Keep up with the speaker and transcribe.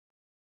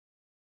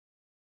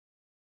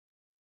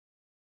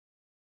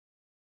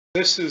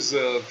This is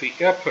the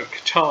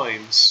Epoch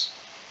Times,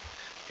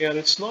 and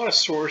it's not a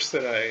source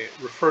that I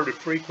refer to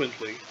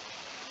frequently,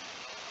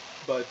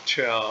 but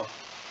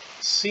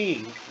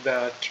seeing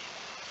that,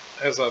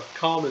 as I've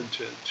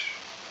commented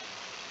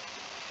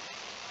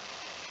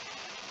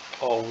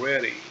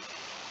already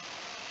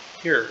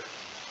here,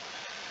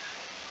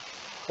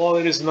 while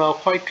it is now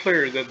quite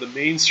clear that the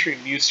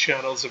mainstream news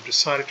channels have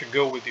decided to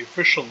go with the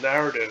official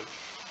narrative,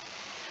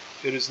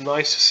 it is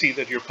nice to see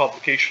that your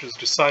publication is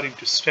deciding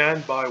to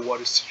stand by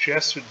what is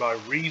suggested by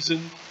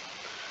reason,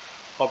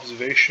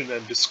 observation,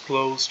 and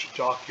disclosed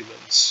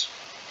documents.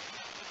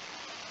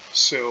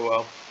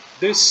 So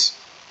this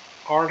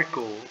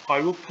article,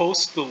 I will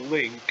post the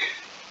link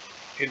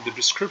in the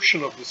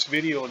description of this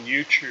video on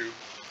YouTube,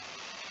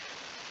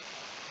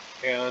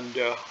 and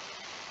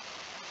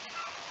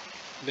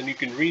then you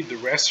can read the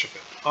rest of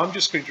it. I'm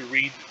just going to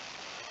read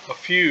a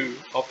few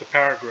of the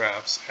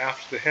paragraphs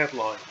after the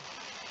headline.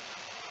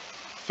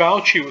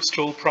 Fauci was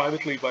told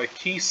privately by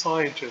key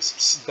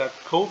scientists that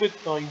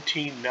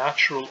COVID-19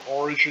 natural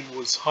origin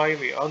was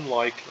highly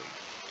unlikely.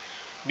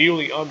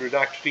 Newly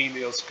unredacted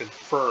emails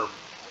confirm.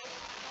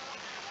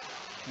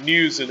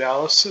 News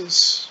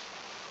analysis.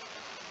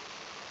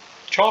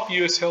 Top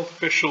U.S. health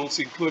officials,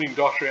 including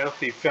Dr.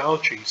 Anthony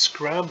Fauci,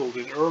 scrambled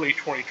in early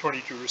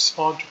 2020 to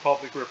respond to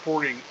public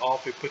reporting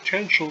of a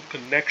potential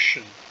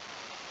connection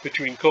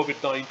between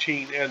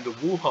COVID-19 and the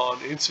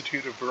Wuhan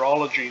Institute of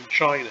Virology in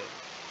China.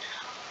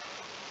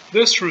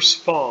 This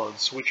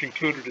response, which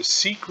included a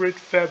secret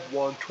Feb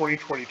 1,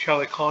 2020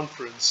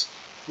 teleconference,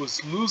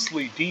 was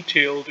loosely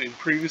detailed in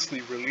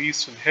previously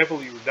released and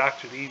heavily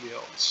redacted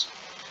emails.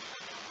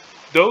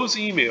 Those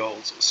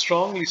emails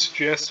strongly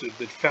suggested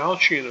that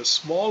Fauci and a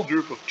small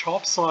group of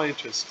top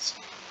scientists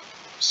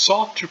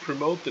sought to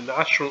promote the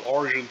natural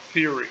origin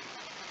theory,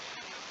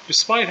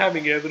 despite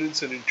having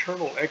evidence and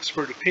internal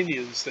expert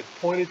opinions that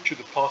pointed to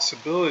the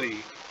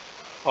possibility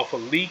of a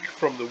leak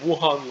from the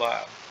Wuhan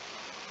lab.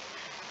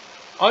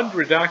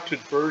 Unredacted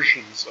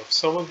versions of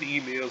some of the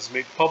emails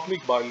made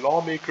public by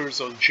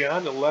lawmakers on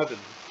Jan 11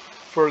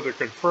 further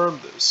confirm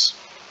this.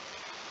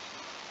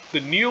 The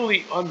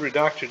newly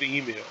unredacted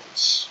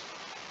emails,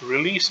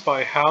 released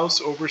by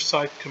House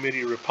Oversight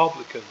Committee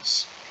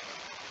Republicans,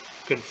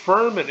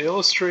 confirm and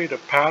illustrate a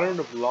pattern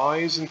of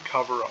lies and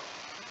cover-up.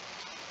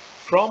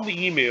 From the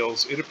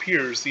emails, it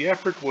appears the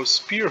effort was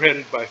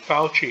spearheaded by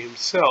Fauci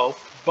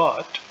himself,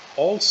 but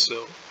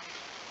also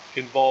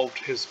involved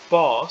his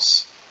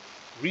boss,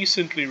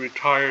 recently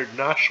retired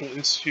National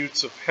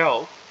Institutes of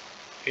Health,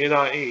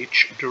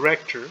 NIH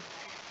Director,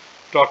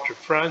 Dr.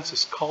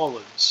 Francis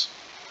Collins,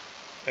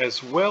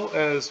 as well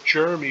as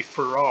Jeremy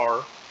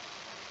Farrar,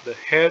 the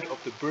head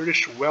of the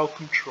British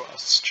Wellcome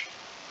Trust.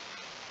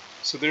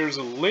 So there's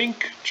a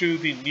link to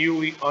the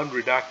newly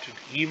unredacted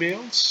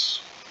emails.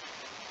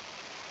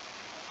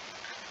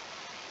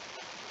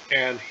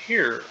 And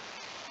here,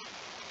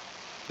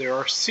 there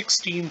are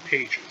 16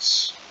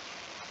 pages.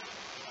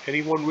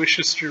 Anyone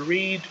wishes to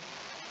read,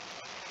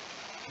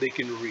 they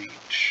can read.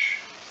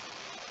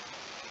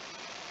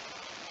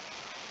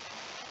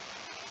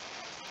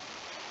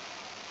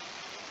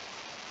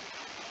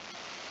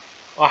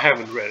 I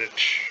haven't read it,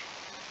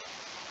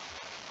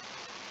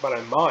 but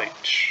I might.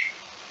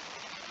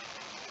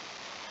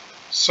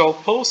 So I'll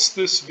post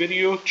this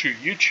video to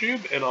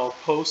YouTube, and I'll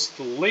post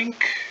the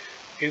link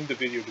in the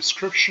video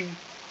description,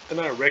 and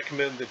I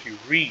recommend that you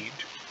read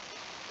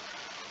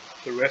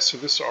the rest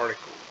of this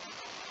article,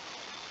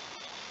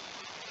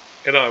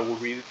 and I will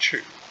read it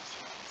too.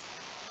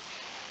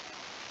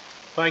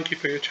 Thank you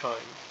for your time.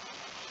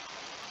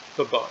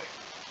 Bye-bye.